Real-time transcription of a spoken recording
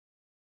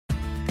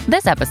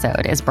This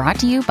episode is brought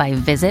to you by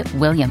Visit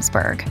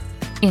Williamsburg.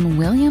 In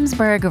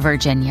Williamsburg,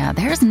 Virginia,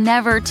 there's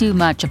never too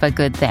much of a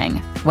good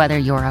thing. Whether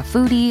you're a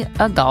foodie,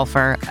 a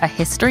golfer, a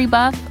history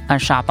buff, a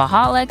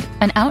shopaholic,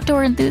 an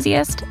outdoor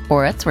enthusiast,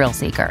 or a thrill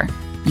seeker,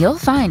 you'll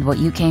find what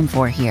you came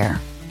for here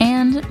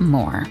and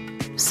more.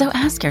 So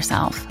ask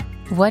yourself,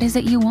 what is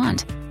it you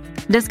want?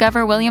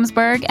 Discover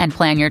Williamsburg and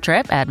plan your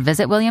trip at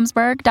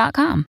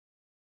visitwilliamsburg.com.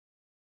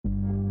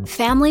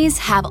 Families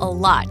have a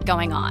lot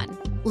going on.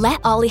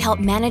 Let Ollie help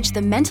manage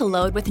the mental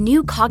load with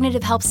new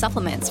cognitive help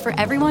supplements for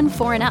everyone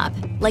 4 and up,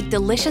 like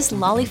delicious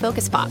Lolly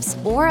Focus Pops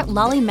or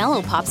Lolly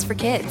Mellow Pops for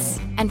kids.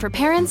 And for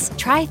parents,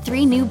 try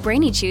 3 new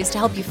Brainy Chews to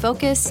help you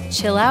focus,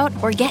 chill out,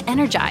 or get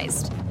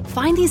energized.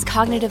 Find these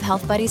cognitive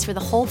health buddies for the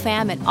whole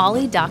fam at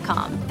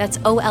ollie.com. That's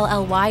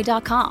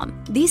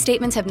OLLY.com. These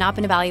statements have not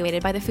been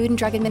evaluated by the Food and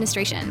Drug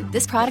Administration.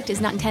 This product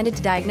is not intended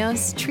to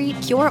diagnose,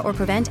 treat, cure, or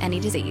prevent any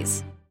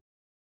disease.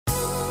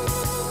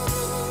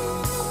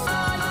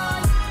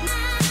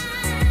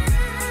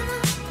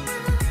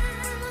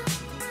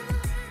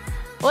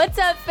 What's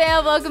up,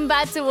 fam? Welcome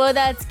back to Whoa,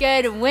 That's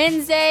Good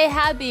Wednesday.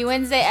 Happy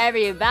Wednesday,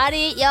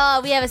 everybody.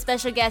 Y'all, we have a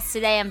special guest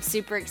today. I'm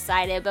super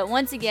excited. But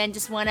once again,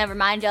 just want to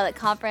remind y'all that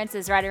conference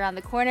is right around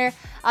the corner.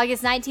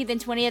 August 19th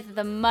and 20th at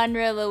the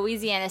Monroe,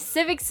 Louisiana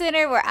Civic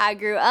Center, where I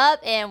grew up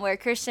and where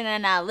Christian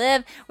and I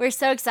live. We're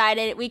so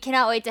excited. We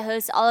cannot wait to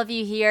host all of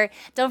you here.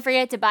 Don't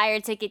forget to buy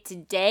your ticket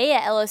today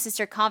at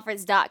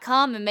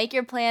losisterconference.com and make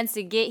your plans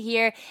to get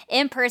here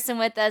in person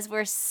with us.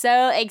 We're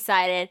so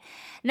excited.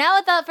 Now,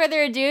 without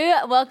further ado,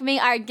 welcoming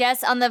our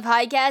guest on the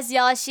podcast.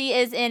 Y'all, she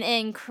is an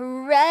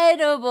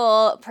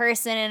incredible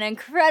person, an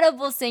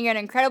incredible singer, an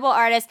incredible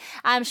artist.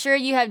 I'm sure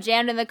you have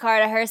jammed in the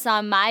car to her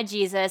song, My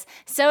Jesus.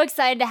 So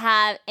excited to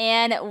have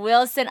Ann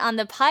Wilson on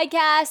the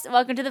podcast.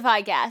 Welcome to the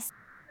podcast.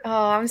 Oh,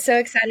 I'm so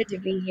excited to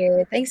be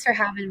here. Thanks for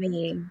having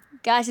me.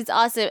 Gosh, it's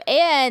awesome.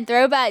 And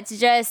throwback to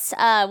just,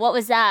 what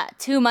was that,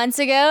 2 months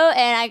ago?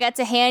 And I got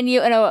to hand you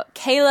a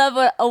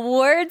Caleb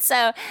Award.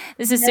 So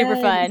this is super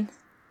fun.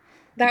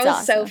 That was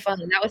awesome. So fun.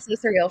 That was so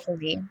surreal for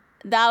me.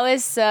 That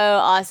was so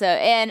awesome.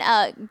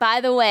 And by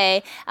the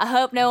way, I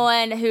hope no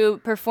one who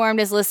performed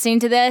is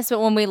listening to this,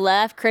 but when we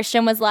left,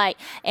 Christian was like,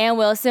 Ann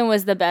Wilson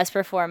was the best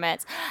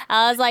performance.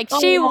 I was like,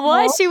 she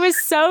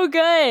was so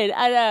good.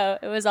 I know.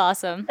 It was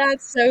awesome.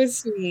 That's so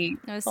sweet.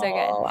 It was so good.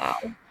 Wow.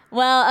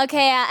 Well,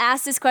 okay, I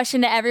asked this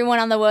question to everyone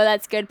on the Whoa,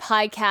 That's Good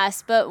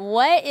podcast, but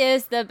what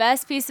is the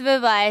best piece of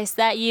advice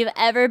that you've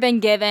ever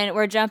been given?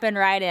 We're jumping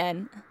right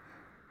in.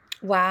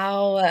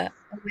 Wow. Oh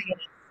my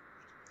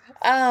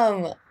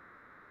goodness.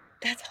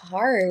 That's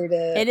hard.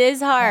 It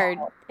is hard.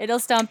 Wow. It'll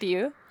stump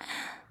you.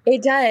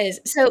 It does.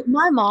 So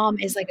my mom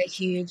is like a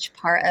huge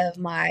part of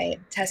my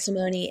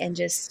testimony, and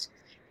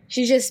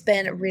she's just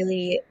been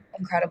really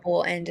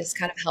incredible and just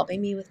kind of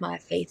helping me with my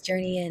faith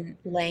journey and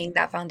laying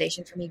that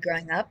foundation for me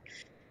growing up.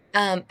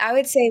 I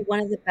would say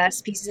one of the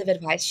best pieces of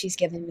advice she's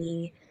given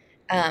me,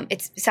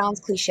 it sounds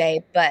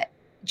cliche, but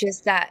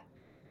just that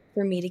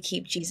for me to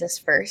keep Jesus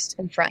first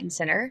and front and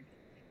center.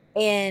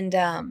 And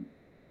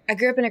I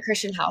grew up in a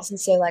Christian house, and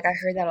so I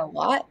heard that a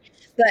lot,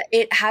 but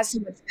it has so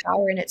much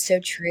power, and it's so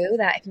true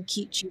that if you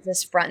keep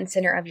Jesus front and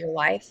center of your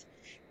life,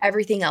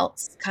 everything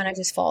else kind of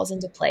just falls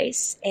into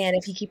place. And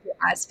if you keep your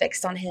eyes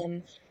fixed on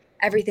him,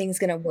 everything's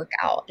going to work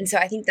out. And so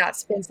I think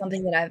that's been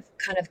something that I've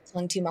kind of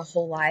clung to my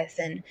whole life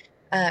and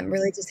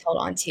really just held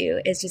on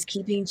to, is just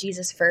keeping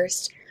Jesus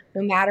first,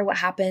 no matter what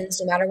happens,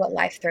 no matter what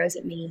life throws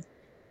at me,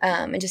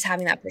 and just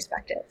having that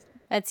perspective.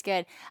 That's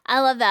good. I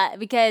love that,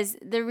 because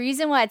the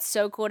reason why it's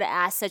so cool to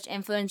ask such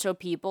influential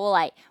people,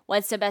 like,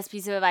 what's the best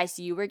piece of advice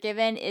you were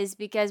given, is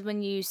because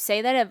when you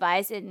say that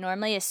advice, it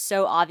normally is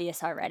so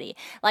obvious already.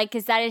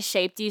 Because that has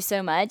shaped you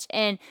so much.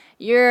 And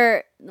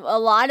a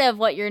lot of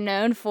what you're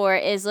known for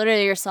is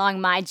literally your song,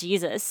 My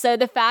Jesus. So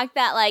the fact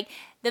that,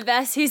 the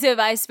best piece of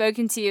advice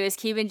spoken to you is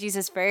keeping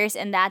Jesus first,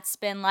 and that's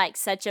been,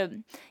 such a,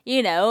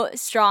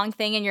 strong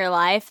thing in your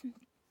life,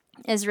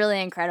 is really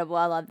incredible.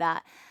 I love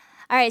that.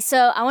 All right,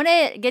 so I want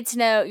to get to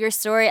know your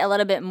story a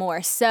little bit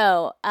more.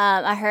 So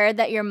I heard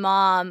that your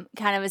mom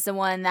kind of was the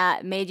one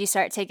that made you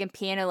start taking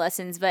piano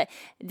lessons, but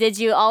did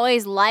you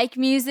always like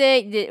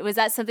music? Was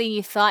that something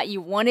you thought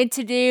you wanted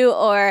to do,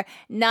 or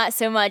not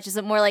so much? Is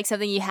it more like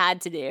something you had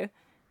to do?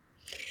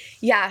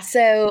 Yeah,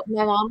 so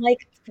my mom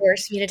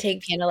forced me to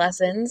take piano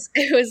lessons.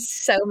 It was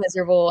so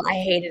miserable. I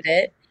hated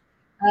it.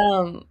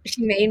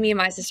 She made me and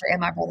my sister and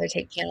my brother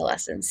take piano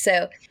lessons.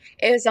 So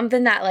it was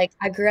something that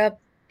I grew up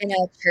in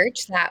a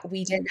church that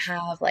we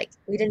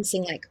didn't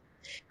sing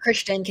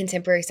Christian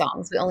contemporary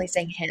songs. We only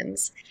sang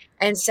hymns.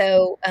 And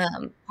so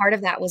part of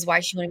that was why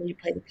she wanted me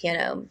to play the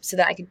piano, so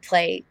that I could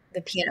play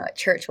the piano at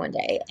church one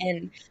day.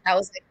 And that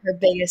was her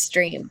biggest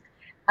dream.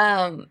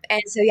 And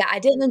so, yeah, I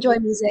didn't enjoy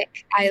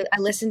music. I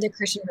listened to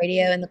Christian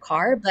radio in the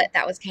car, but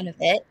that was kind of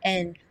it.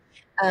 And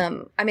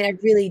I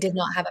really did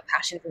not have a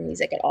passion for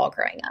music at all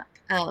growing up.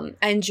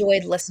 I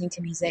enjoyed listening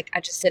to music.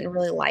 I just didn't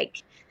really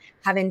like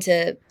having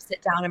to sit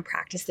down and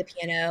practice the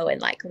piano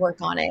and work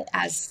on it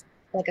as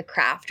a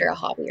craft or a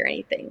hobby or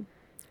anything.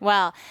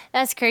 Wow,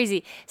 that's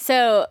crazy.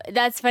 So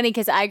that's funny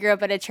because I grew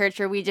up at a church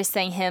where we just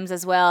sang hymns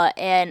as well,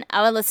 and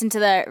I would listen to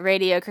the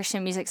radio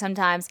Christian music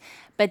sometimes.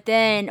 But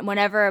then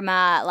whenever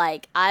my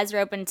like eyes were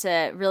open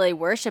to really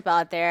worship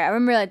out there, I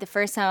remember like the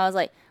first time I was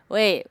like,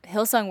 "Wait,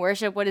 Hillsong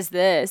worship? What is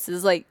this?" It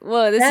was like,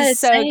 "Whoa, this is Yes,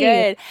 so same.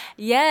 good."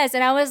 Yes,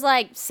 and I was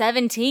like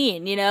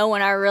 17,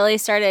 when I really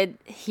started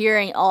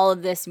hearing all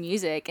of this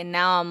music, and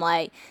now I'm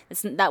like,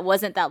 that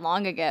wasn't that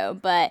long ago,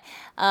 but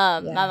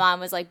my Yeah, mind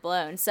was like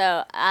blown.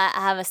 So I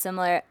have a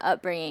similar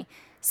upbringing.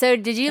 So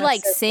did you that's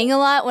like so sing cool. a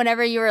lot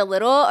whenever you were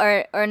little,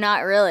 or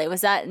not really?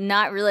 Was that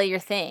not really your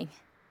thing?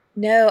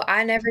 No,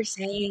 I never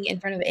sang in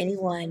front of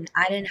anyone.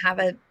 I didn't have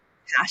a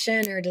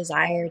passion or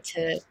desire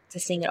to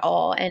sing at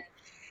all. And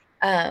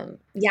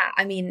yeah,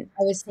 I mean,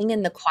 I was singing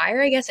in the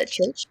choir, I guess, at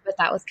church, but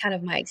that was kind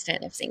of my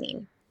extent of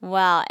singing.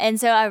 Wow.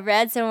 And so I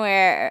read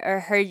somewhere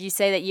or heard you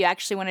say that you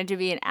actually wanted to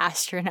be an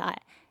astronaut.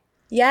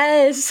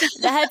 Yes,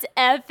 That's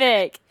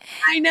epic.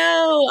 I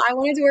know. I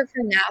wanted to work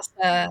for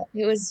NASA.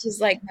 It was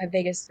just like my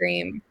biggest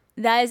dream.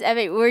 That is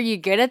epic. Were you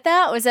good at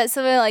that? Was that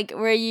something like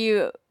were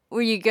you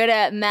good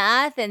at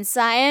math and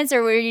science,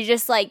 or were you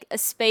just like a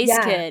space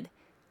Yeah, kid?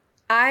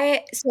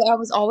 I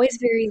was always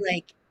very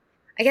like,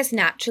 I guess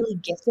naturally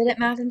gifted at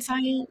math and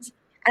science,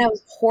 and I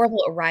was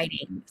horrible at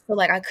writing. So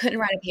like I couldn't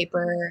write a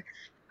paper.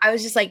 I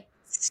was just like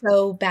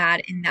so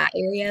bad in that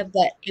area,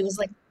 but it was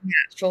like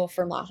natural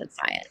for math and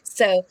science.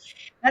 So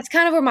that's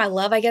kind of where my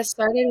love, I guess,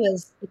 started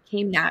was it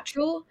came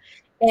natural.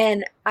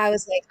 And I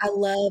was like, I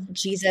love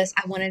Jesus.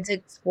 I wanted to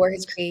explore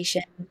his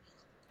creation.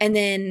 And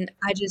then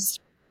I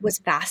just was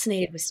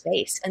fascinated with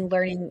space and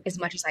learning as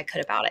much as I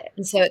could about it.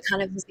 And so it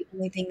kind of was the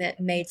only thing that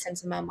made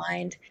sense in my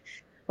mind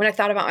when I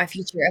thought about my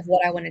future of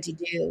what I wanted to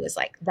do was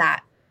like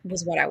that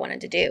was what I wanted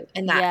to do.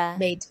 And that Yeah.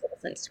 made total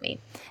sense to me.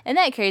 Isn't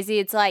that crazy?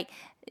 It's like,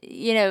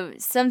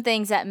 some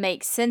things that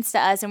make sense to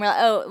us, and we're like,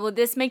 oh, well,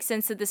 this makes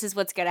sense that this is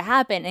what's going to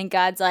happen. And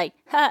God's like,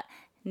 ha,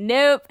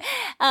 nope.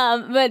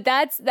 But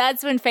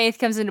that's when faith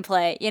comes into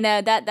play.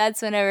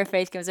 That's whenever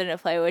faith comes into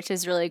play, which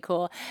is really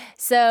cool.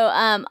 So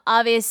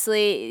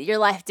obviously, your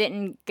life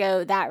didn't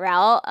go that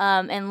route,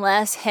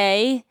 unless,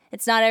 hey,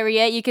 it's not over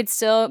yet. You could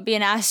still be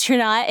an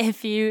astronaut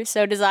if you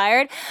so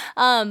desired.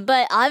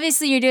 But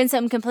obviously, you're doing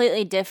something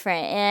completely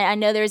different. And I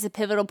know there was a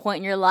pivotal point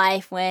in your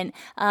life when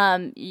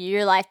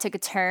your life took a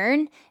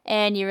turn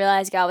and you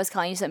realized God was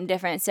calling you something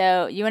different.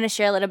 So, you want to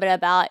share a little bit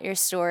about your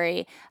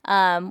story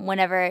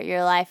whenever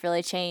your life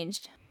really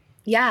changed?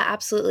 Yeah,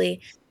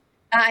 absolutely.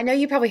 I know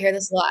you probably hear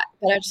this a lot,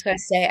 but I just gotta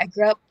say, I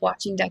grew up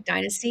watching Duck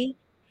Dynasty.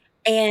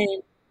 And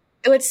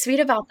what's sweet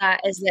about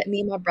that is that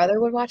me and my brother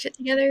would watch it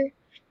together.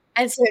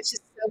 And so it's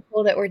just so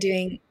cool that we're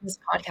doing this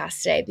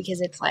podcast today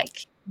because it's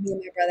like me and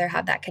my brother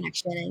have that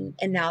connection.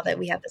 And now that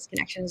we have this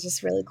connection is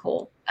just really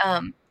cool.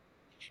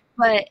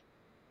 But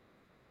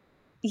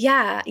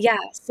yeah, yeah.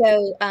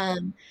 So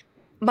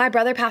my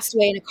brother passed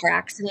away in a car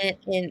accident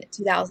in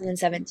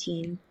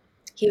 2017.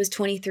 He was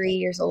 23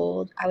 years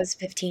old. I was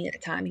 15 at the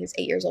time. He was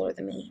 8 years older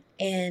than me.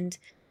 And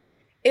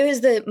it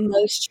was the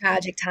most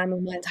tragic time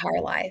of my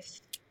entire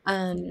life.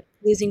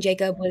 Losing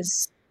Jacob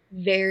was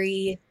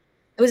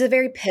it was a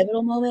very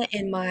pivotal moment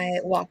in my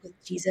walk with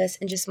Jesus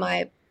and just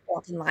my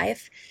walk in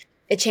life.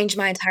 It changed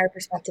my entire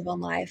perspective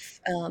on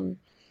life,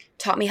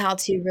 taught me how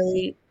to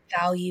really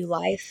value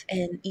life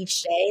and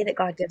each day that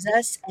God gives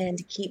us and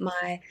to keep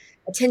my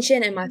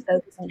attention and my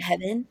focus on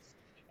heaven.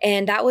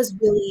 And that was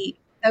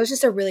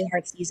just a really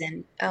hard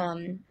season.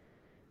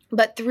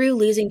 But through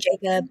losing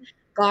Jacob,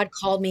 God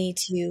called me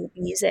to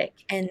music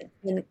and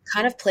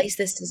kind of placed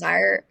this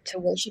desire to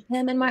worship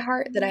him in my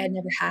heart that I had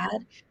never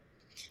had.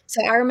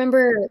 So I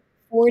remember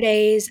 4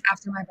 days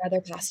after my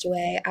brother passed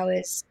away, I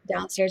was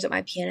downstairs at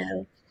my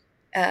piano,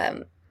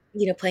 um,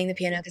 playing the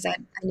piano because I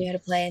knew how to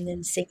play and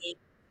then singing.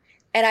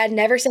 And I'd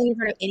never sang in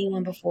front of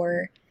anyone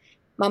before.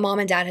 My mom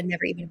and dad had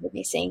never even heard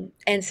me sing.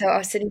 And so I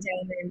was sitting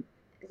down and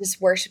just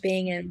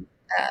worshiping. And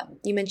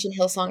you mentioned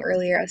Hillsong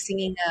earlier. I was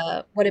singing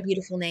What a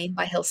Beautiful Name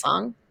by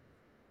Hillsong.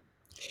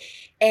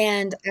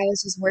 And I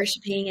was just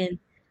worshiping, and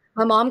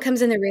my mom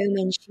comes in the room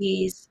and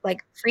she's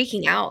like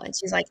freaking out. And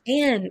she's like,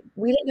 Ann,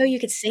 we didn't know you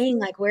could sing.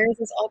 Like, where is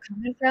this all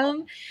coming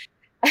from?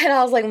 And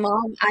I was like,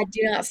 Mom, I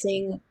do not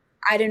sing.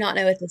 I do not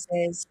know what this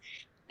is.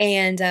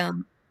 And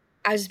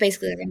I was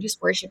basically like, I'm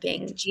just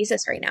worshiping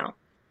Jesus right now.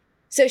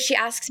 So she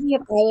asks me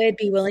if I would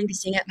be willing to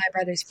sing at my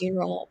brother's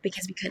funeral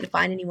because we couldn't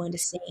find anyone to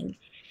sing.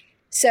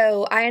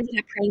 So I ended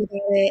up praying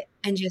about it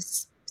and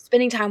just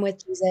spending time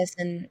with Jesus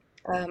and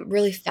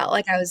really felt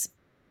like I was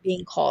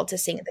being called to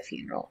sing at the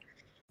funeral.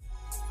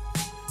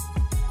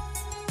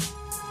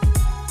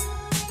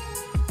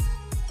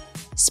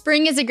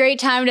 Spring is a great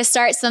time to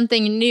start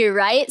something new,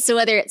 right? So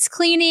whether it's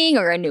cleaning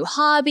or a new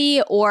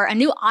hobby or a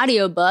new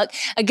audiobook,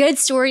 a good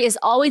story is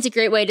always a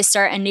great way to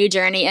start a new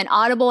journey, and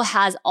Audible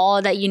has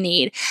all that you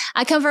need.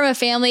 I come from a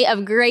family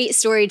of great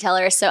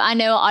storytellers, so I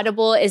know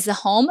Audible is the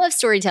home of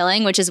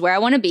storytelling, which is where I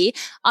want to be.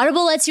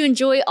 Audible lets you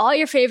enjoy all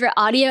your favorite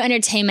audio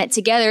entertainment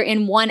together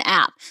in one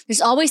app. There's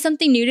always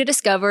something new to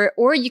discover,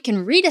 or you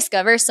can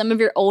rediscover some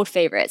of your old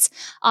favorites.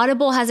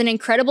 Audible has an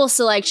incredible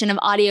selection of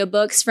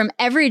audiobooks from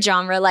every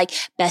genre, like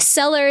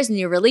bestsellers,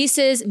 new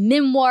releases,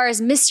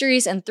 memoirs,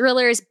 mysteries and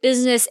thrillers,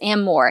 business,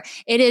 and more.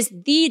 It is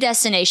the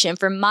destination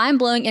for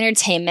mind-blowing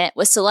entertainment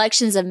with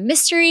selections of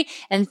mystery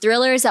and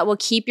thrillers that will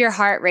keep your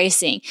heart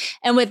racing.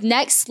 And with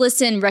next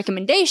listen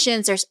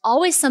recommendations, there's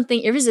always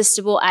something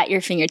irresistible at your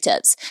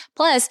fingertips.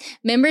 Plus,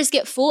 members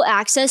get full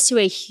access to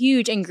a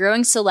huge and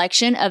growing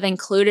selection of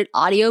included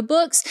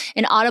audiobooks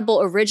and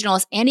Audible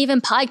originals and even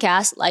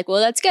podcasts like Well,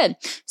 That's Good.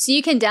 So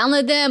you can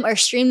download them or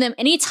stream them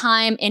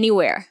anytime,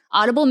 anywhere.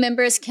 Audible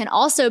members can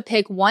also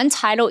pick one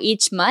title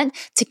each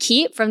month to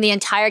keep from the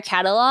entire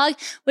catalog,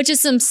 which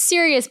is some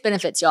serious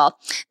benefits, y'all.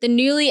 The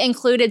newly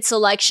included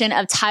selection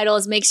of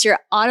titles makes your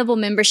Audible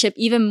membership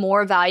even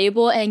more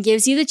valuable and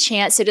gives you the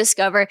chance to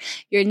discover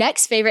your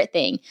next favorite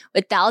thing.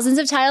 With thousands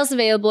of titles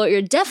available,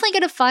 you're definitely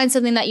going to find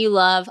something that you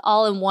love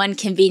all in one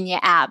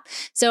convenient app.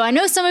 So I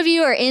know some of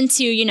you are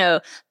into,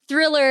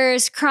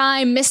 thrillers,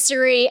 crime,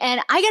 mystery, and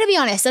I gotta be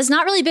honest, that's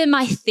not really been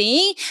my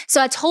thing. So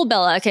I told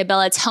Bella, okay,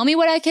 Bella, tell me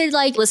what I could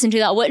listen to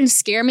that wouldn't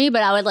scare me,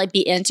 but I would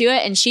be into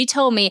it. And she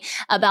told me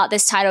about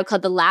this title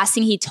called The Last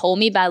Thing He Told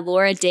Me by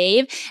Laura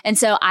Dave. And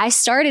so I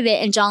started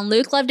it, and John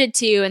Luke loved it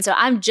too. And so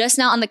I'm just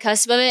now on the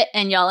cusp of it.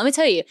 And y'all, let me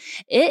tell you,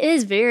 it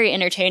is very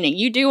entertaining.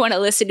 You do want to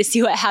listen to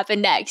see what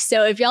happened next.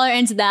 So if y'all are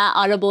into that,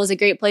 Audible is a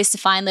great place to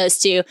find those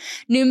too.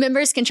 New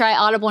members can try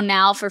Audible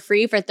now for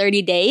free for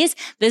 30 days.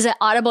 Visit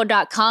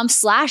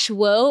audible.com/whoa,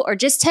 or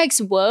just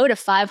text whoa to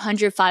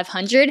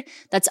 500-500.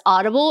 That's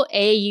Audible,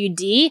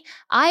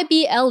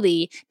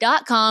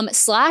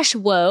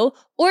 AUDIBLE.com/whoa,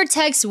 or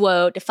text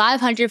whoa to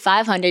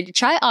 500-500 to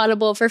try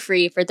Audible for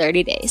free for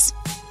 30 days.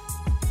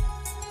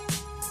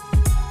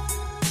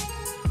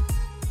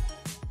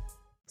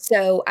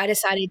 So I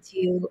decided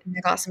to, and I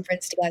got some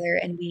friends together,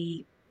 and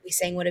we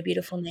sang What a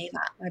Beautiful Name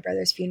at my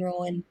brother's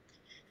funeral. And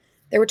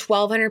there were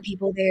 1,200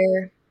 people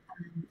there,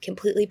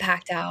 completely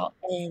packed out.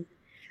 And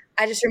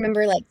I just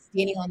remember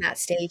standing on that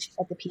stage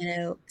at the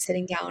piano,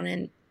 sitting down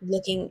and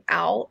looking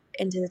out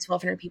into the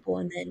 1,200 people,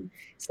 and then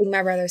seeing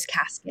my brother's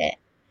casket,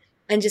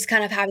 and just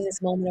kind of having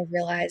this moment of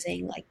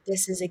realizing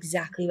this is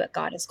exactly what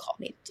God has called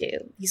me to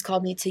do. He's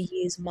called me to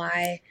use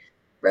my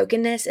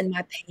brokenness and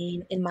my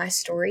pain in my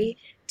story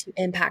to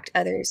impact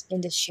others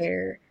and to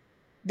share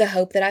the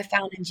hope that I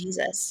found in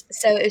Jesus.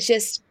 So it's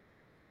just,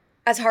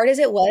 as hard as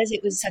it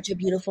was such a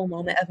beautiful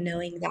moment of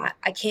knowing that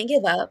I can't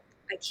give up.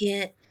 I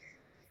can't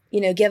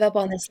give up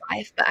on this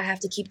life, but I have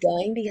to keep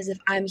going, because if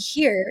I'm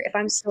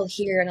still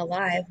here and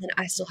alive, then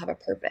I still have a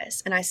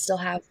purpose, and I still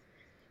have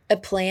a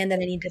plan that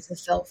I need to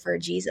fulfill for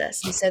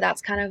Jesus. And so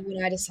that's kind of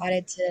when I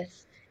decided to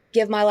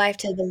give my life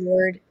to the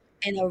Lord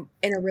in a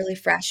really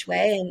fresh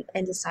way,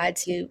 and decide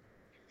to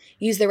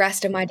use the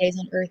rest of my days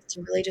on earth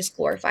to really just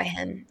glorify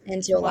Him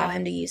and to allow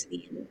Him to use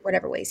me in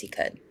whatever ways He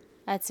could.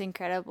 That's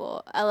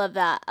incredible. I love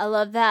that. I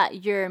love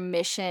that your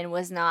mission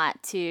was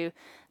not to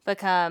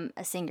become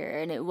a singer,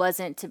 and it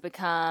wasn't to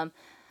become,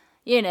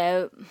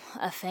 a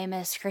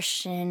famous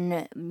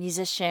Christian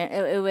musician.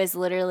 It was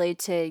literally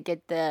to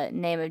get the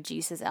name of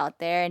Jesus out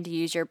there and to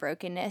use your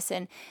brokenness.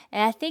 And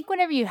I think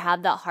whenever you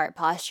have that heart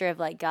posture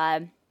of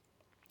God,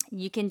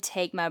 you can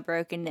take my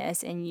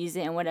brokenness and use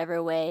it in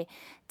whatever way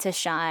to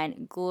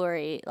shine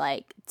glory,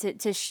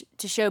 to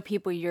show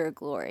people your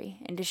glory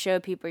and to show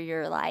people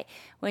your light.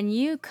 When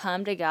you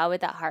come to God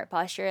with that heart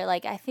posture,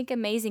 I think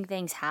amazing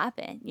things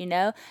happen,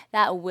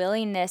 that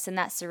willingness and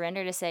that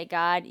surrender to say,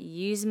 God,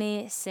 use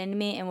me, send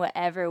me in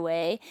whatever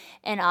way.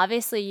 And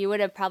obviously you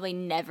would have probably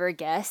never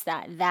guessed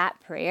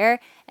that prayer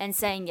and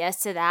saying yes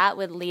to that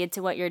would lead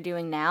to what you're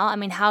doing now. I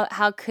mean,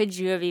 how could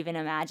you have even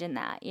imagined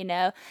that,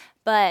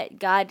 But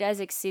God does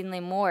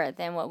exceedingly more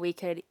than what we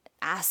could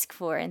ask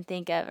for and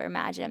think of or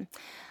imagine.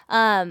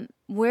 Okay,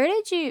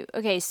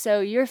 so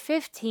you're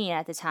 15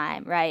 at the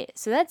time, right?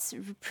 So that's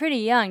pretty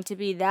young to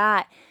be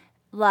that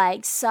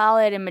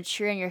solid and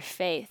mature in your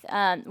faith.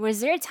 Was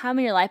there a time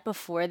in your life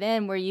before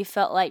then where you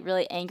felt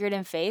really anchored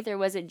in faith, or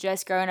was it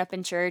just growing up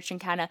in church and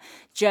kind of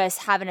just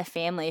having a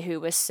family who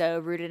was so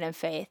rooted in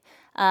faith?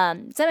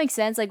 Does that make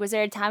sense? Was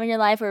there a time in your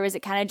life where was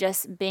it kind of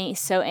just being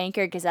so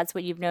anchored because that's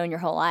what you've known your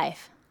whole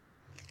life?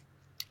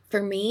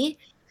 For me,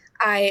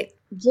 I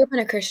grew up in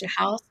a Christian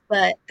house,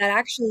 but that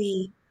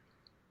actually,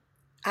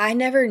 I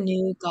never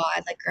knew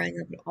God growing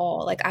up at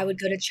all. I would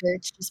go to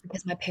church just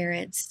because my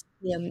parents,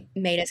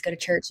 made us go to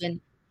church,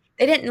 and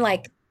they didn't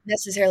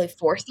necessarily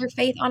force their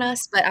faith on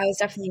us, but I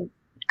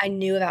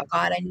knew about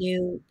God. I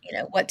knew,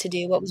 what to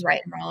do, what was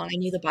right and wrong. I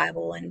knew the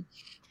Bible, and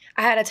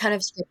I had a ton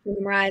of scripture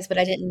memorized, but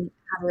I didn't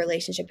have a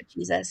relationship with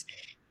Jesus.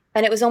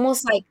 And it was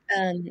almost I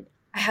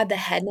had the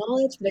head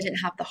knowledge, but I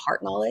didn't have the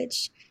heart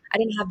knowledge. I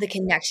didn't have the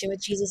connection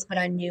with Jesus, but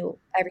I knew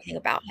everything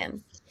about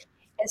him.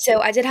 And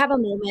so I did have a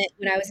moment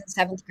when I was in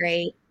 7th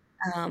grade.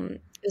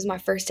 It was my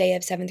first day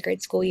of 7th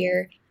grade school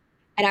year,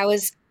 and I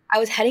was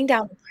heading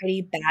down a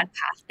pretty bad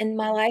path in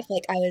my life.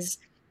 Like, I was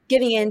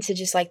giving in to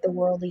just, like, the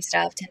worldly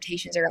stuff,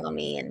 temptations around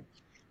me, and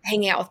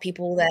hanging out with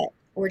people that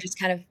were just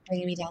kind of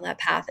bringing me down that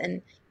path.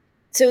 And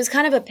so it was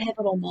kind of a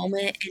pivotal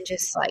moment, and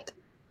just, like,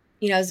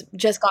 I was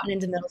just gotten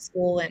into middle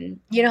school, and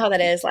you know how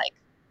that is, like,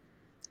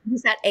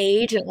 just that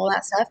age and all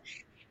that stuff.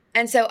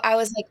 And so I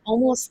was, like,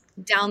 almost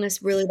down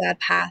this really bad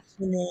path,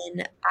 and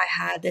then I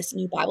had this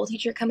new Bible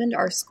teacher come into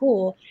our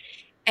school,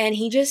 and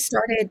he just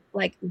started,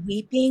 like,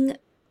 weeping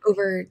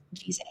over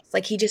Jesus.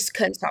 Like, he just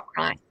couldn't stop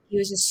crying. He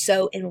was just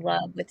so in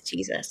love with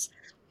Jesus.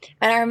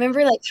 And I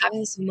remember, like, having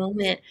this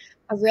moment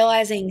of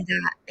realizing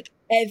that, like,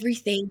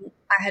 everything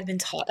I had been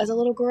taught as a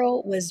little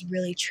girl was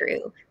really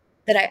true,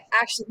 that I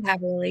actually could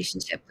have a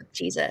relationship with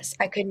Jesus.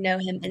 I could know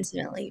him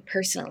intimately,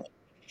 personally.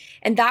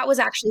 And that was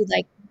actually,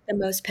 like, the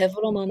most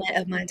pivotal moment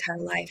of my entire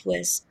life,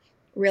 was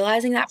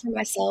realizing that for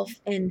myself,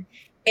 and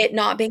it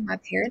not being my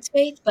parents'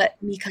 faith, but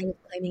me kind of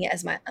claiming it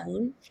as my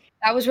own.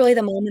 That was really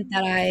the moment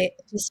that I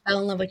just fell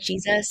in love with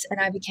Jesus, and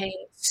I became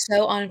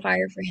so on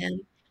fire for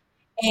him.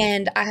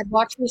 And I had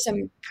walked through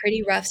some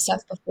pretty rough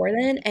stuff before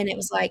then, and it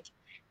was like,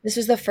 this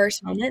was the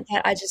first moment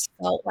that I just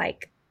felt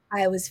like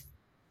I was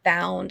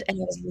found, and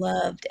I was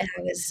loved, and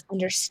I was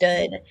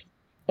understood.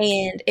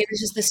 And it was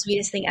just the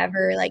sweetest thing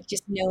ever, like,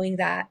 just knowing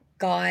that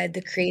God,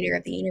 the creator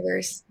of the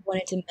universe,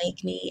 wanted to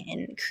make me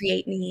and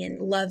create me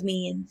and love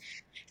me and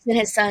send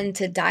his son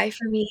to die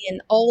for me,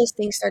 and all those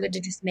things started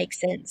to just make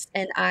sense,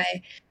 and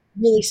I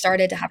really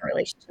started to have a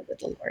relationship with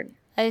the Lord.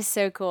 That is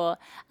so cool.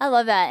 I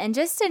love that. And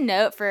just a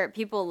note for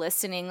people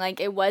listening,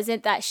 like, it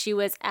wasn't that she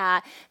was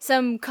at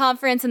some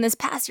conference and this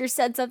pastor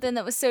said something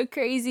that was so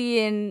crazy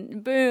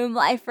and boom,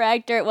 life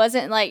wrecked. Or it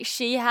wasn't like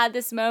she had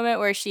this moment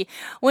where she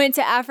went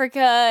to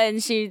Africa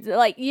and she,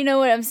 like, you know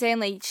what I'm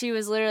saying? Like, she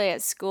was literally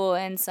at school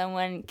and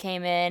someone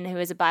came in who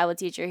was a Bible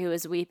teacher who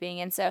was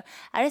weeping. And so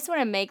I just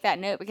want to make that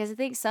note, because I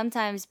think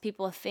sometimes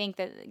people think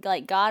that,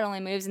 like, God only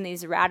moves in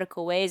these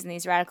radical ways and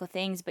these radical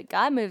things, but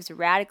God moves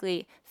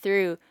radically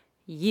through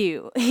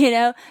you,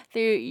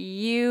 through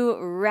you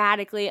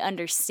radically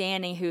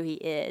understanding who he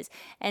is.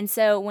 And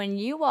so when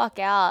you walk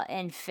out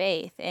in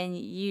faith and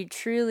you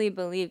truly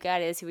believe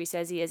God is who he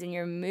says he is, and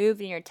you're moved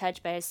and you're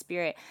touched by his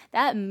spirit,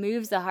 that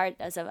moves the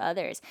hearts of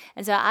others.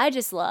 And so I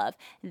just love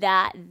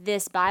that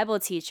this Bible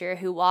teacher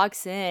who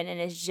walks in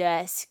and is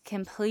just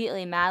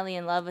completely madly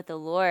in love with the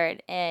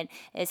Lord and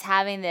is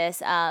having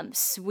this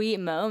sweet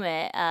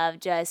moment of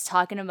just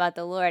talking about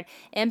the Lord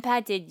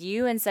impacted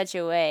you in such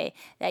a way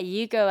that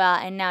you go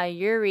out and now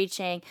you're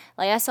reaching,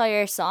 like, I saw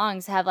your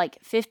songs have like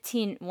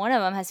 15, one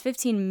of them has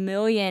 15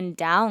 million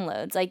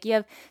downloads. Like, you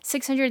have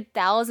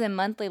 600,000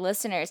 monthly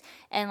listeners,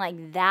 and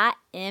like that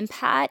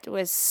impact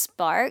was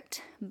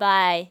sparked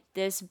by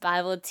this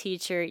Bible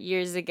teacher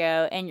years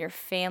ago, and your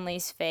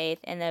family's faith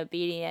and the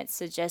obedience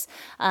to just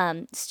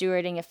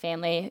stewarding a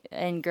family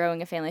and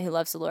growing a family who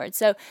loves the Lord.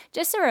 So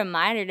just a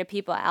reminder to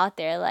people out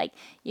there, like,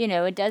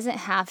 it doesn't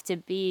have to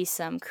be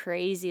some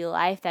crazy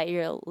life that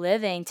you're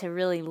living to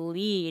really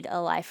lead a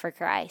life for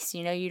Christ.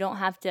 You don't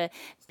have to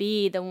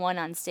be the one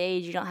on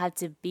stage. You don't have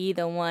to be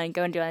the one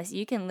going to do this.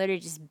 You can literally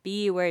just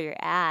be where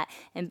you're at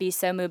and be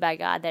so moved by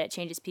God that it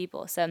changes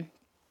people. So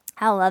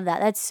I love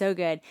that. That's so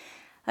good.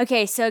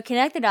 Okay, so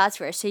connect the dots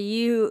for us. So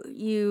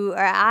you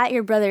are at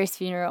your brother's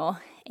funeral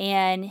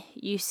and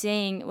you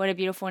sing "What a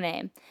Beautiful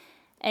Name,"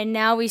 and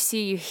now we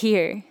see you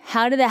here.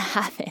 How did that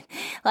happen?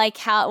 Like,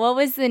 what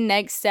was the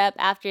next step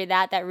after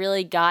that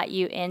really got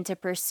you into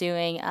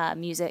pursuing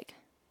music?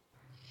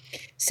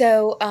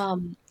 So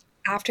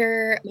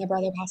after my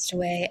brother passed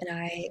away and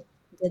I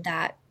did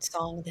that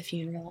song at the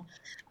funeral,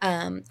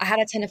 I had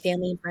a ton of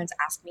family and friends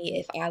ask me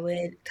if I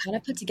would kind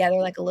of put together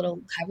like a little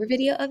cover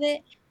video of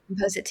it and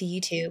post it to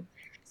YouTube,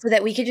 so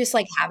that we could just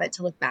like have it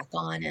to look back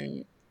on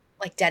and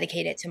like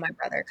dedicate it to my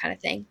brother, kind of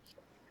thing.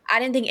 I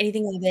didn't think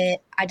anything of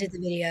it. I did the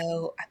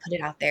video, I put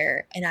it out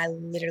there, and I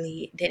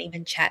literally didn't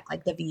even check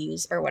like the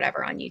views or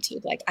whatever on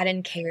YouTube. Like, I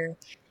didn't care.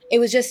 It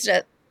was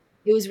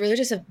really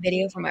just a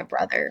video for my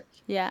brother.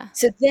 Yeah.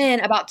 So then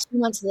about 2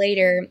 months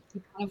later,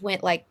 it kind of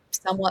went like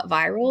somewhat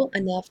viral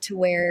enough to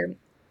where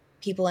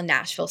people in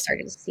Nashville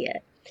started to see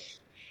it.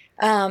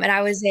 And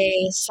I was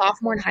a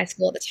sophomore in high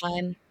school at the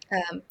time,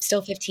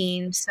 still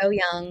 15, so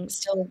young,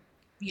 still,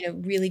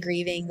 really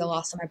grieving the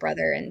loss of my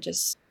brother and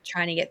just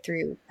trying to get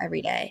through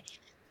every day.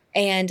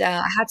 And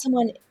I had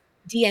someone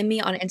DM me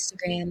on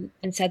Instagram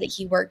and said that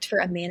he worked for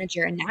a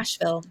manager in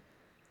Nashville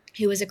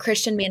who was a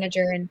Christian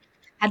manager and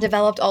had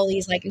developed all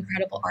these like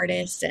incredible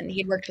artists, and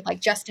he'd worked with like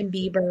Justin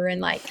Bieber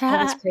and like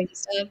all this crazy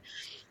stuff.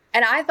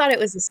 And I thought it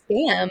was a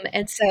scam.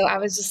 And so I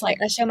was just like,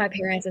 I showed my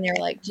parents and they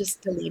were like,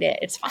 just delete it.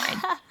 It's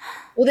fine.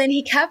 Well, then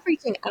he kept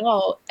reaching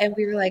out and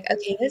we were like,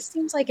 okay, this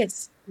seems like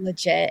it's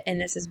legit and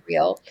this is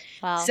real.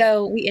 Wow.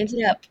 So we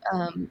ended up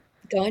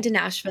going to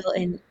Nashville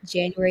in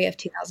January of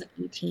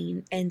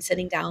 2018 and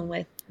sitting down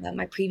with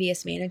my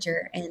previous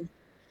manager. And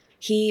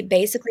he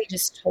basically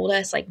just told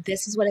us, like,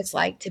 this is what it's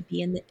like to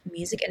be in the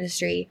music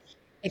industry.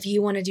 If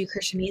you want to do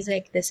Christian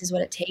music, this is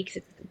what it takes.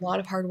 It's a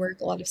lot of hard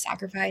work, a lot of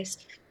sacrifice.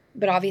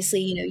 But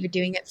obviously, you're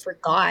doing it for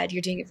God.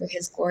 You're doing it for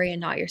his glory and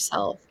not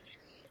yourself.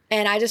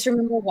 And I just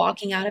remember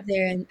walking out of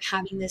there and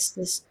having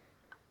this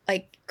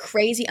like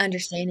crazy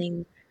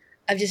understanding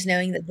of just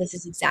knowing that this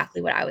is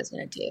exactly what I was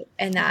going to do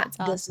and that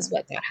That's this is awesome.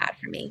 what God had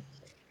for me.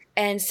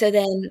 And so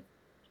then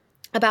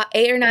about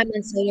 8 or 9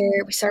 months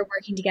later, we started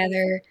working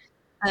together,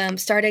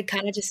 started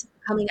kind of just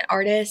becoming an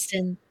artist,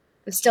 and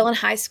was still in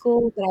high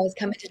school, but I was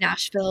coming to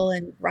Nashville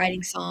and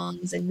writing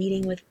songs and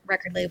meeting with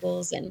record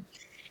labels and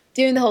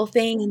doing the whole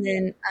thing. And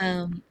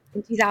then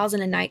in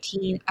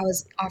 2019, I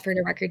was offered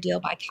a record deal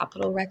by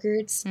Capitol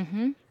Records,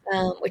 Mm-hmm.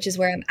 which is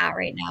where I'm at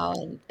right now.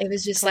 And it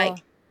was just Cool. like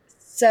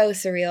so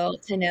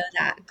surreal to know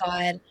that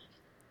God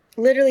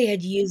literally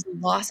had used the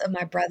loss of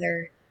my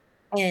brother,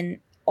 and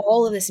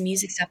all of this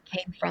music stuff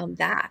came from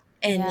that.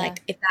 And Yeah.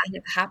 like, if that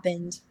hadn't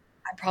happened,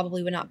 I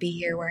probably would not be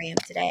here where I am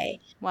today.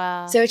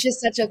 Wow. So it's just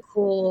such a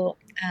cool,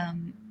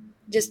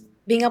 just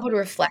being able to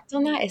reflect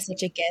on that is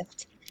such a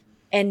gift,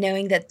 and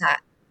knowing that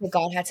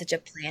God had such a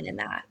plan in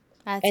that.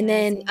 That's And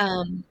amazing.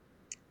 then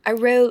I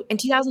wrote in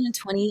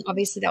 2020,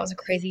 obviously that was a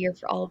crazy year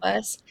for all of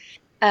us.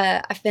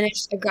 I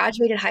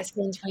graduated high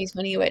school in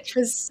 2020, which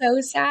was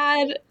so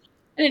sad.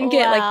 I didn't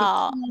get like the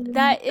Wow. prom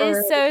That is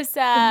or so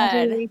sad.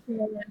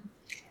 graduation.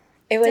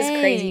 It was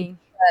crazy. Dang.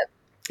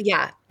 But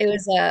yeah, it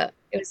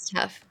was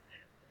tough.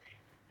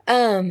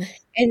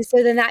 And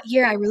so then that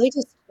year, I really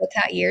just took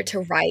that year to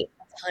write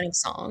a ton of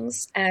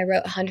songs, and I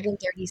wrote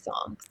 130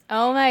 songs.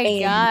 Oh my And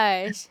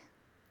gosh.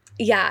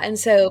 yeah, and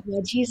so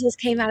Jesus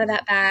came out of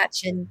that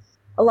batch, and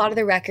a lot of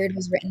the record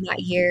was written that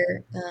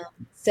year.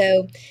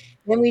 So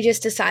then we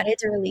just decided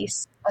to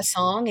release a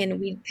song, and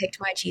we picked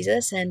My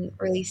Jesus and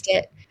released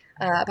it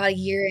about a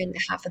year and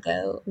a half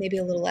ago, maybe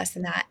a little less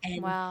than that.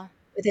 And Wow.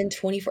 within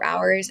 24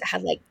 hours, it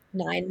had like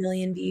 9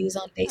 million views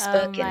on Oh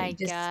Facebook, and my it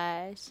just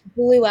gosh.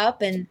 blew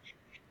up. And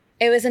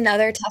it was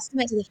another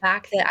testament to the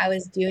fact that I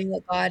was doing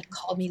what God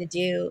called me to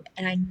do,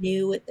 and I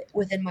knew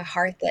within my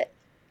heart that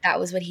that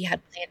was what he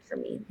had planned for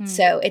me.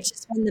 So it's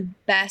just been the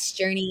best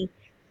journey,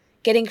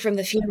 getting from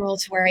the funeral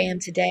to where I am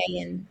today,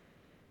 and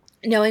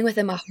knowing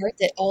within my heart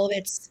that all of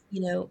it's,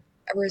 a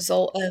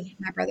result of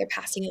my brother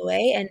passing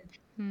away, and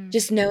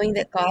just knowing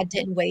that God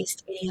didn't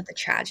waste any of the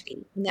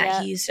tragedy and that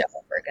Yep. he used it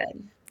all for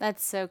good.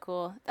 That's so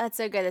cool. That's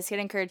so good. That's going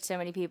to encourage so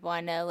many people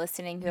I know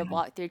listening who have Yeah.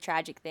 walked through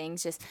tragic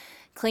things. Just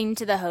cling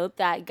to the hope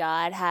that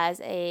God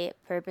has a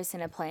purpose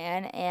and a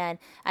plan. And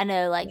I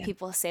know like Yeah.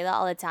 people say that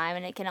all the time,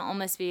 and it can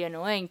almost be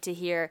annoying to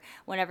hear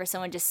whenever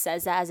someone just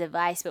says that as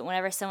advice. But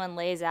whenever someone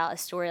lays out a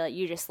story like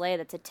you just laid,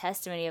 that's a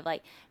testimony of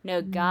like,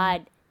 no,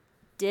 God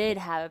did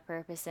have a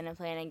purpose and a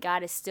plan, and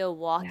God is still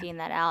walking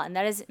that out, and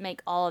that doesn't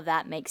make all of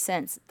that make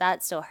sense.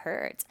 That still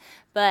hurts,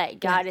 but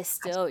God is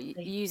still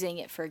absolutely. using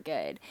it for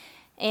good.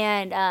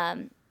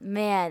 And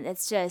man,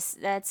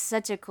 that's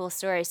such a cool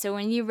story. So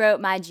when you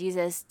wrote My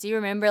Jesus, do you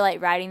remember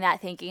like writing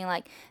that thinking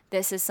like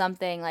this is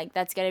something like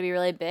that's going to be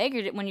really big,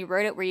 or when you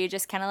wrote it were you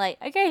just kind of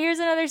like, okay, here's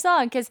another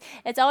song? Because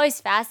it's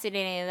always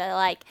fascinating that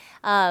like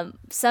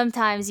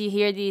sometimes you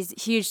hear these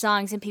huge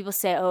songs and people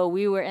say, oh,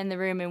 we were in the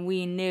room and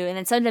we knew, and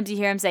then sometimes you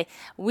hear them say,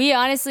 we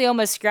honestly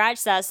almost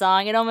scratched that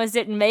song, it almost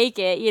didn't make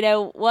it.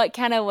 What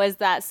kind of was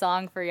that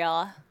song for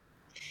y'all?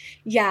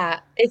 Yeah,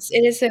 it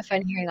is so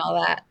fun hearing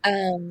all that.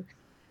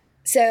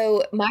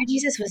 So My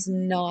Jesus was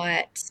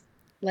not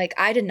like,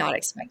 I did not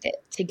expect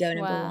it to go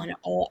number Wow. one at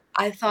all.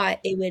 I thought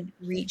it would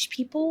reach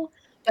people,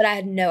 but I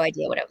had no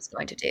idea what it was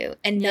going to do.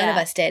 And none of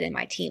Yeah. us did in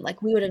my team.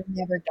 Like, we would have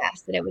never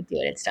guessed that it would do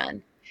what it's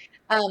done.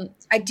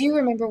 I do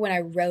remember when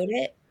I wrote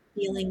it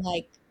feeling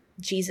like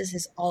Jesus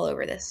is all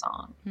over this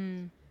song.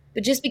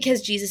 But just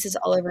because Jesus is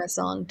all over a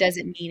song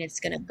doesn't mean it's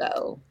going to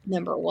go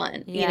number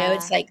one. Yeah.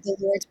 It's like the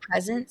Lord's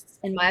presence,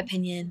 in my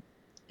opinion,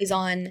 is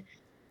on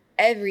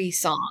every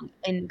song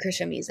in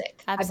Christian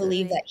music. I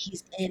believe Absolutely. that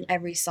he's in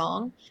every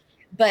song,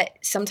 but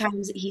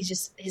sometimes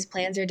his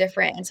plans are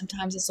different, and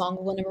sometimes a song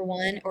will go number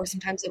one, or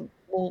sometimes it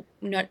will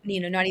not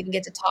even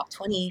get to top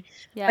 20,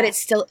 but Yeah. it's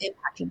still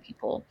impacting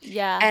people.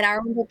 Yeah. And I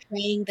remember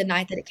praying the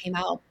night that it came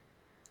out.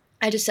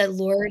 I just said,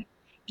 Lord,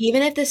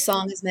 even if this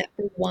song is meant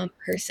for one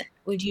person,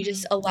 would you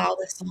just allow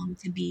this song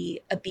to be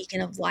a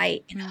beacon of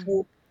light and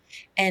hope?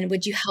 And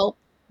would you help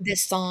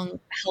this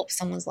song help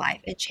someone's life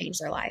and change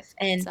their life?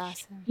 And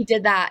That's awesome. he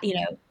did that,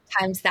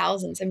 times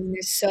thousands. I mean,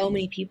 there's so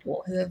many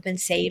people who have been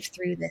saved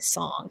through this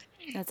song.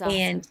 That's awesome.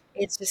 And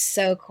it's just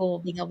so cool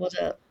being able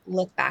to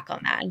look back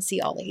on that and see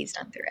all that he's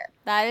done through it.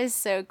 That is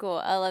so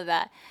cool. I love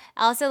that.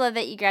 I also love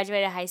that you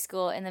graduated high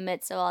school in the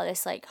midst of all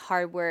this like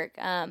hard work.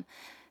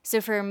 So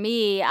for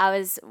me, I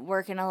was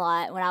working a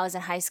lot when I was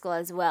in high school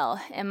as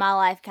well. And my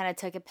life kind of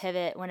took a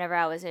pivot whenever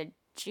I was a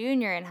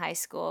junior in high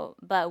school,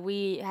 but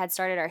we had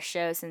started our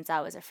show since I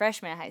was a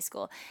freshman in high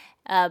school.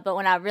 But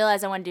when I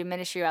realized I wanted to do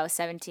ministry, I was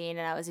 17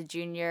 and I was a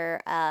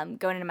junior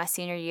going into my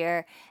senior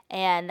year.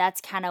 And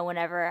that's kind of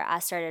whenever I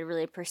started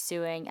really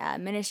pursuing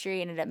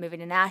ministry, ended up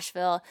moving to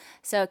Nashville.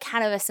 So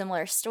kind of a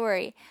similar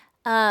story.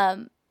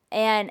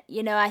 And,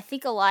 I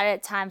think a lot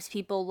of times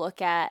people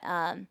look at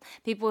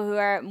people who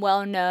are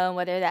well known,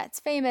 whether that's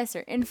famous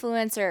or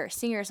influencer or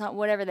singer or something,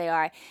 whatever they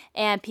are,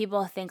 and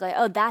people think like,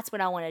 oh, that's what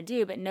I want to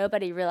do, but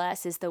nobody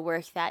realizes the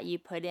work that you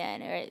put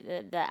in or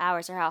the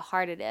hours or how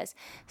hard it is.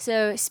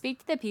 So speak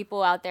to the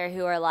people out there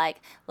who are like,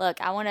 look,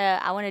 I want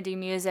to do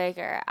music,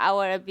 or I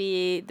want to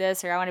be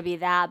this, or I want to be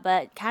that,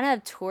 but kind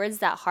of towards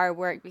that hard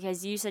work,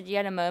 because you said you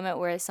had a moment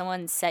where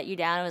someone set you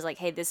down and was like,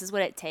 hey, this is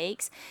what it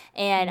takes.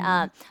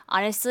 And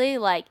honestly,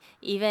 like,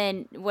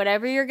 even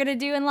whatever you're going to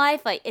do in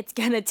life, like, it's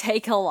going to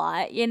take a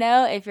lot,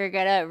 if you're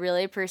going to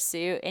really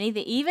pursue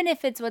anything, even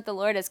if it's what the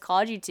Lord has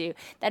called you to.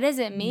 That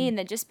doesn't mean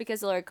that just because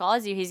the Lord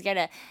calls you, he's going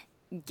to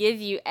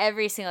give you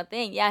every single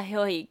thing. Yeah,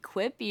 he'll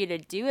equip you to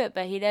do it,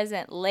 but he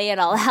doesn't lay it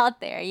all out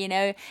there.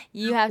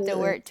 You have to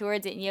work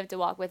towards it, and you have to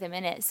walk with him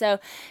in it. So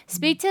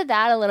speak to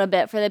that a little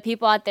bit for the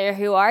people out there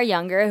who are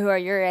younger, who are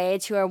your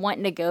age, who are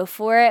wanting to go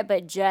for it,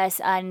 but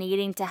just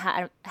needing to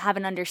have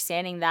an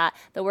understanding that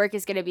the work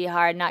is going to be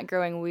hard, not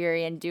growing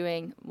weary, and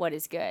doing what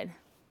is good.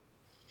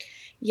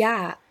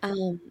 Yeah.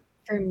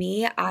 For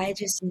me, I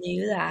just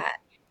knew that,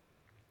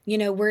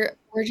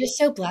 we're just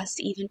so blessed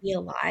to even be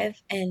alive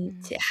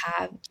and to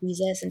have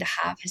Jesus and to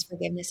have his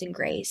forgiveness and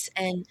grace.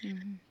 And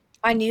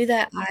I knew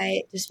that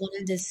I just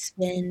wanted to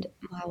spend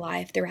my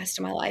life, the rest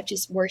of my life,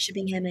 just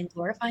worshiping him and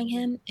glorifying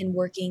him and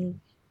working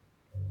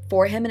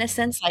for him, in a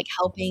sense, like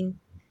helping,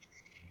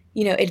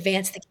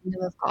 advance the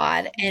kingdom of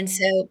God. And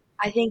so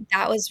I think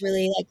that was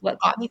really like what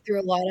got me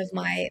through a lot of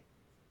my,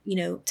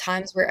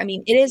 times where,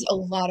 it is a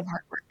lot of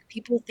hard work.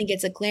 People think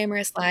it's a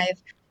glamorous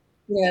life.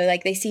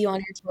 Like they see you on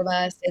your tour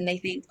bus and they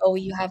think, oh,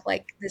 you have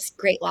like this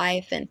great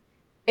life. And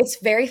it's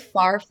very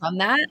far from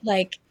that.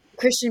 Like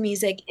Christian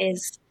music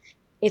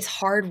it's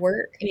hard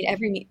work.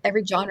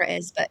 Every genre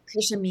is, but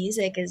Christian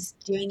music is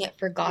doing it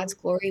for God's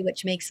glory,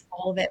 which makes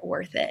all of it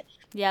worth it.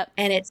 Yep.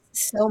 And it's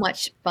so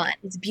much fun.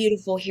 It's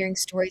beautiful hearing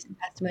stories and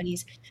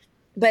testimonies,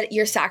 but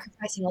you're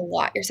sacrificing a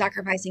lot. You're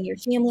sacrificing your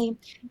family.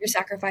 You're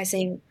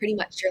sacrificing pretty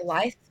much your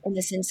life, in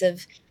the sense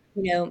of,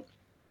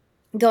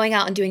 going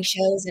out and doing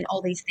shows and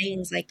all these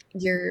things. Like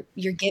you're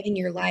giving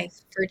your life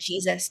for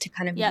Jesus to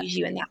kind of use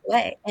you in that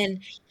way. And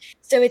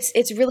so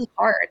it's really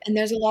hard. And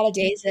there's a lot of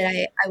days that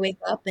I wake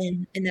up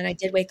and then I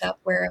did wake up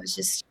where I was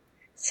just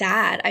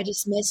sad. I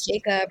just miss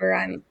Jacob, or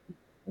I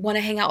want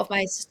to hang out with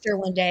my sister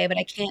one day, but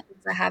I can't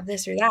because I have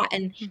this or that.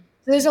 And so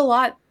there's a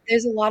lot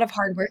of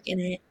hard work in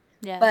it.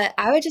 Yeah. But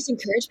I would just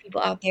encourage people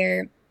out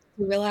there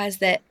to realize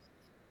that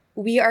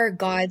we are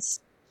God's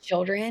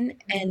children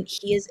and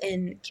he is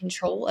in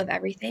control of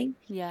everything.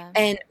 Yeah.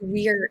 And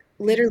we are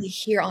literally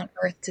here on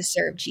earth to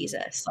serve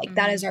Jesus. Like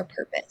that is our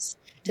purpose,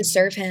 to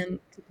serve him,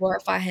 to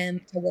glorify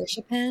him, to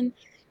worship him,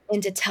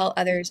 and to tell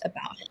others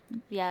about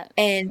him. Yeah.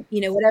 And,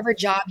 whatever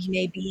job you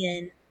may be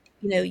in,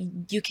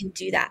 you can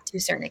do that to a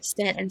certain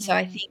extent. And so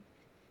I think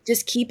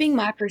just keeping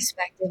my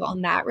perspective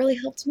on that really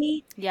helped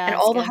me. Yeah. And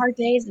all the hard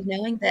days of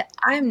knowing that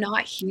I'm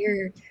not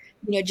here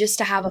just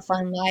to have a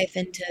fun life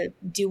and to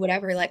do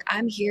whatever. Like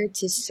I'm here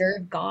to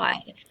serve God,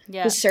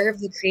 to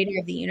serve the creator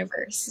of the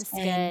universe. That's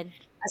and good.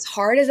 As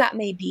hard as that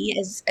may be,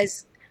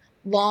 as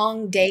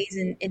long days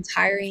and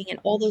tiring and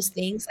all those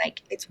things,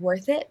 like it's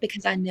worth it,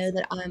 because I know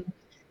that I'm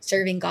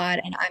serving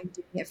God and I'm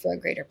doing it for a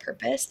greater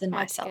purpose than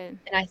myself. Good.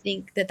 And I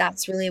think that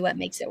that's really what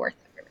makes it worth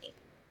it for me.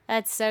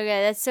 That's so good.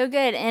 That's so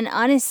good. And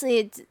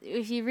honestly,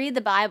 if you read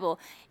the Bible,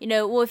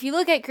 if you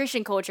look at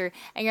Christian culture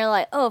and you're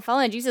like, oh,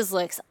 following Jesus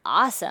looks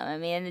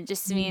awesome. It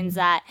just means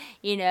that,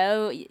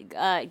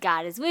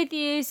 God is with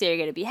you, so you're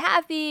going to be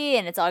happy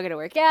and it's all going to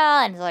work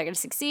out and it's all going to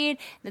succeed.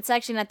 That's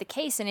actually not the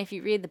case. And if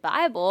you read the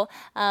Bible,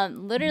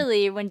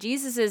 literally when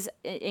Jesus is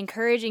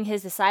encouraging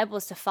his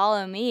disciples to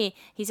follow me,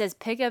 he says,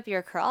 pick up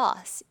your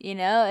cross.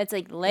 It's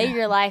like lay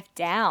your life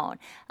down.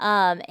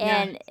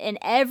 And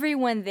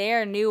everyone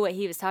there knew what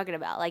he was talking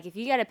about. Like, if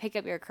you got to pick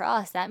up your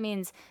cross, that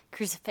means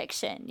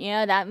crucifixion.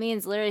 That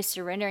means literally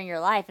surrendering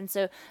your life. And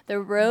so the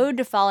road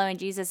to following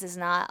Jesus is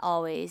not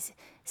always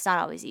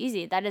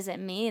easy. That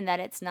doesn't mean that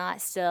it's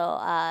not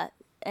still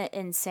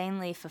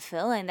insanely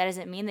fulfilling. That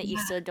doesn't mean that you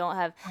still don't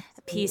have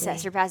peace that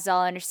surpasses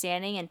all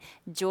understanding, and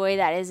joy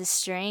that is a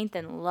strength,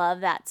 and love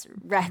that's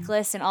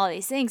reckless, and all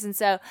these things. And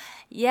so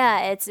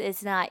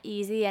it's not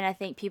easy, and I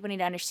think people need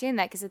to understand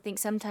that, because I think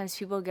sometimes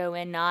people go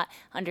in not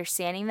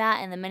understanding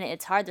that, and the minute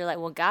it's hard, they're like,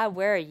 well, God,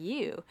 where are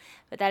you?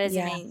 But that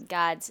doesn't mean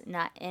God's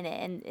not in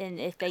it. And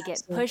if they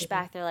get pushed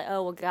back, they're like,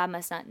 oh, well, God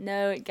must not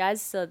know.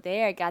 God's still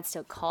there. God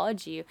still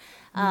called you.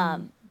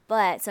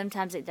 But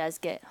sometimes it does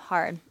get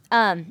hard.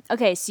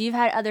 Okay, so you've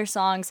had other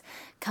songs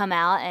come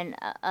out and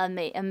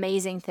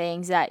amazing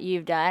things that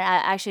you've done. I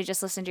actually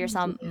just listened to your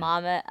song,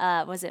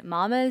 Mama. Was it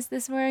Mamas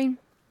this morning?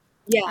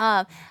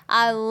 Yeah.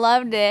 I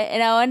loved it.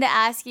 And I wanted to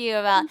ask you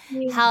about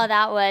how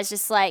that was,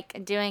 just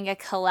like doing a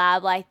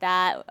collab like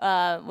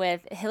that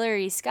with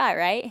Hillary Scott,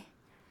 right?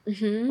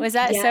 Mm-hmm. Was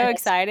that so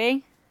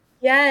exciting?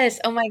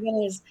 Yes. Oh my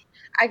goodness.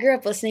 I grew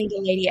up listening to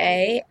Lady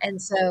A,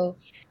 and so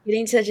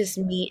getting to just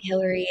meet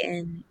Hillary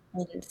and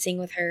and sing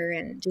with her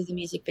and do the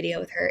music video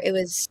with her. It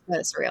was so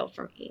surreal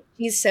for me.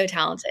 She's so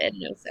talented,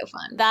 and it was so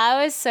fun.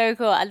 That was so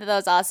cool. I thought that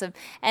was awesome.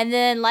 And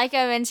then, like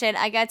I mentioned,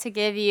 I got to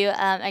give you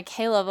a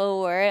Caleb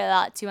Award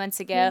about 2 months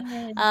ago.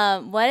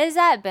 What has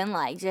that been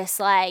like? Just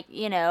like,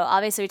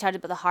 obviously we talked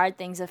about the hard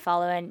things of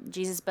following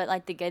Jesus, but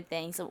like the good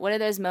things. What have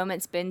those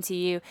moments been to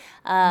you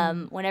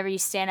whenever you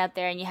stand up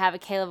there and you have a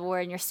Caleb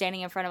Award and you're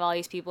standing in front of all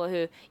these people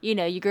who,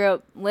 you grew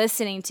up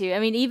listening to? I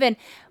mean, even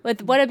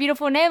with What a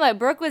Beautiful Name, like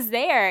Brooke was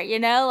there,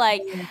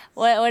 like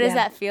what does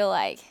that feel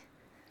like?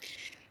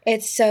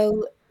 It's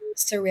so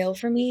surreal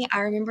for me. I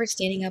remember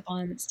standing up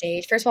on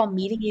stage. First of all,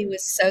 meeting you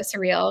was so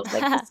surreal. I was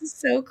like, this is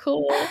so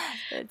cool.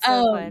 It's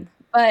so fun.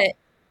 But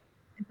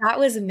that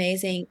was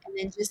amazing. And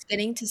then just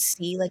getting to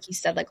see, like you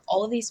said, like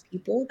all of these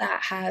people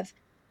that have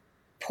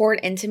poured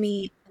into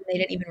me, and they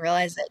didn't even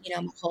realize that,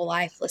 my whole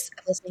life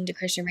listening to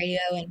Christian radio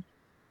and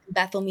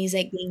Bethel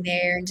music being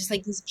there, and just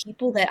like these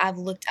people that I've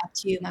looked up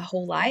to my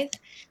whole life,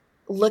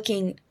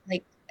 looking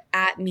like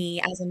at me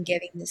as I'm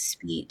giving this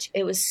speech.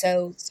 It was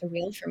so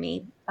surreal for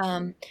me.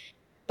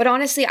 But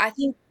honestly, I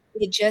think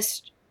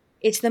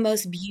it's the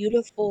most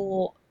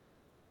beautiful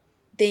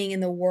thing in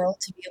the world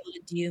to be able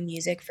to do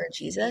music for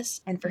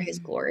Jesus and for his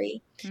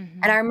glory.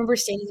 And I remember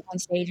standing up on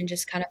stage and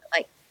just kind of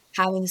like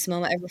having this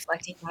moment of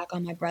reflecting back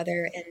on my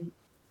brother and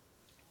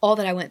all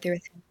that I went through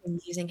with him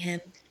and using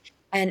him,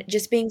 and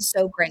just being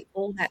so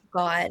grateful that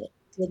God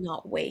did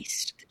not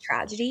waste the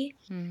tragedy,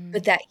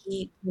 but that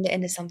he turned it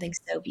into something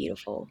so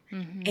beautiful.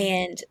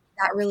 And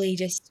that really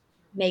just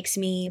makes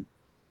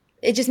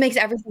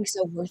everything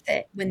so worth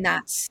it when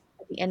that's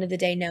at the end of the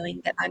day,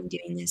 knowing that I'm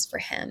doing this for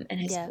him and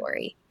his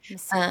glory.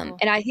 So cool.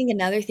 And I think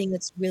another thing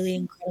that's really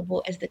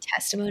incredible is the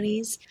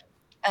testimonies.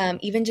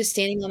 Even just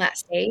standing on that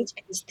stage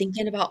and just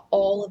thinking about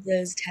all of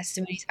those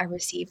testimonies I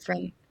received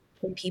from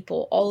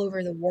people all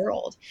over the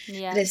world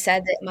that have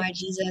said that my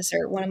Jesus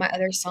or one of my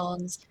other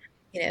songs,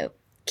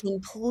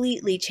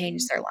 completely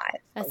changed their life.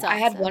 That's awesome. I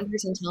had one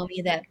person tell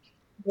me that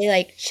they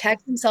like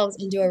checked themselves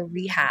into a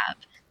rehab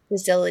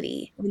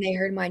facility when they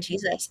heard my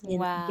Jesus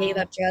and gave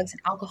up drugs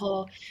and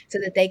alcohol so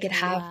that they could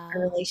have a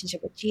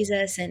relationship with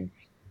Jesus, and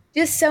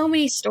just so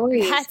many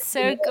stories. That's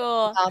so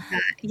cool. About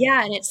that.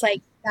 Yeah. And it's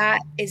like,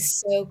 that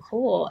is so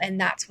cool. And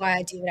that's why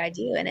I do what I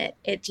do. And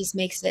it just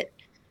makes it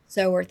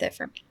so worth it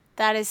for me.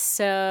 That is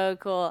so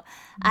cool.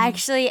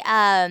 Actually,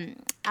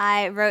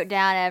 I wrote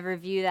down a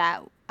review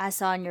that I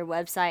saw on your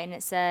website, and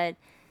it said,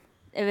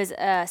 it was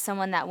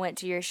someone that went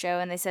to your show,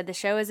 and they said, the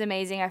show was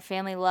amazing. Our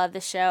family loved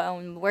the show,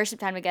 and we worship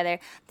time together.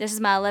 This is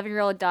my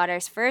 11-year-old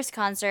daughter's first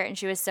concert, and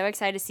she was so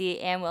excited to see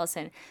Ann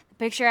Wilson. The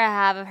picture I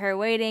have of her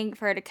waiting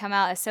for her to come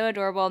out is so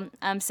adorable.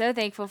 I'm so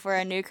thankful for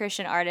a new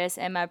Christian artist,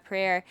 and my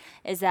prayer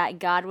is that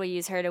God will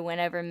use her to win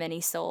over many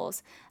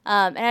souls.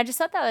 And I just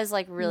thought that was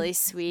like really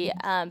sweet,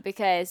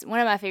 because one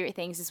of my favorite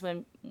things is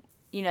when,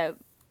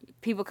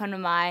 people come to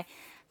my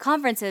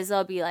conferences,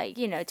 they'll be like,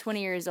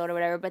 20 years old or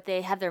whatever, but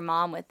they have their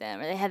mom with them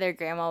or they have their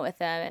grandma with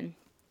them. And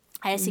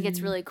I just think it's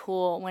really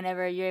cool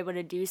whenever you're able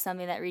to do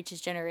something that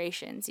reaches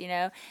generations,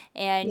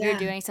 and you're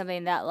doing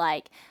something that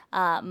like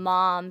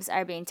moms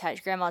are being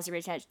touched, grandmas are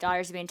being touched,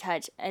 daughters are being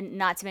touched, and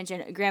not to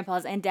mention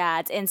grandpas and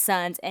dads and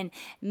sons and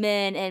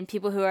men and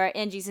people who are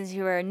in Jesus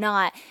who are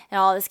not, and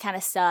all this kind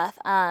of stuff.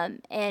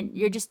 And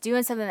you're just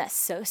doing something that's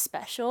so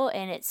special,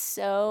 and it's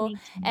so,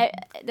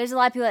 there's a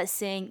lot of people that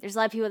sing, there's a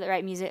lot of people that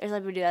write music, there's a lot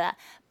of people who do that,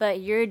 but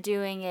you're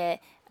doing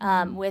it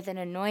with an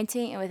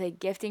anointing and with a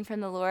gifting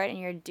from the Lord, and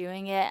you're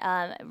doing it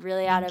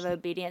really out of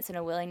obedience and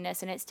a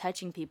willingness, and it's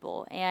touching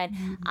people.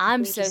 And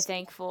I'm so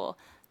thankful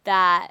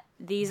that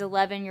these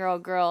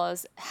 11-year-old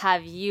girls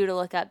have you to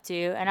look up to,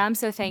 and I'm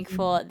so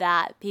thankful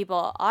that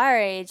people our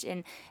age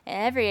and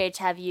every age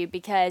have you,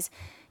 because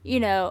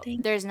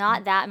there's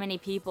not that many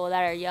people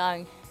that are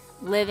young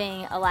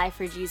living a life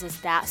for Jesus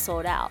that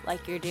sold out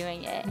like you're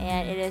doing it,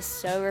 and it is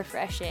so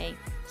refreshing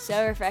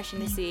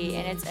to see,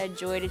 and it's a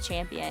joy to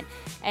champion.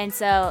 And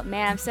so,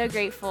 man, I'm so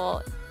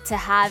grateful to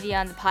have you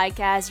on the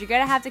podcast. You're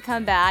gonna have to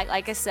come back,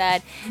 like I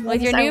said,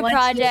 with your new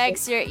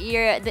projects.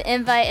 The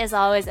invite is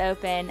always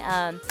open,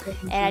 and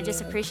I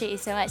just appreciate you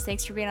so much.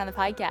 Thanks for being on the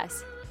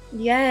podcast.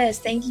 Yes,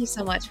 thank you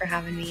so much for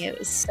having me. It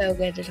was so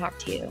good to talk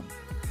to you.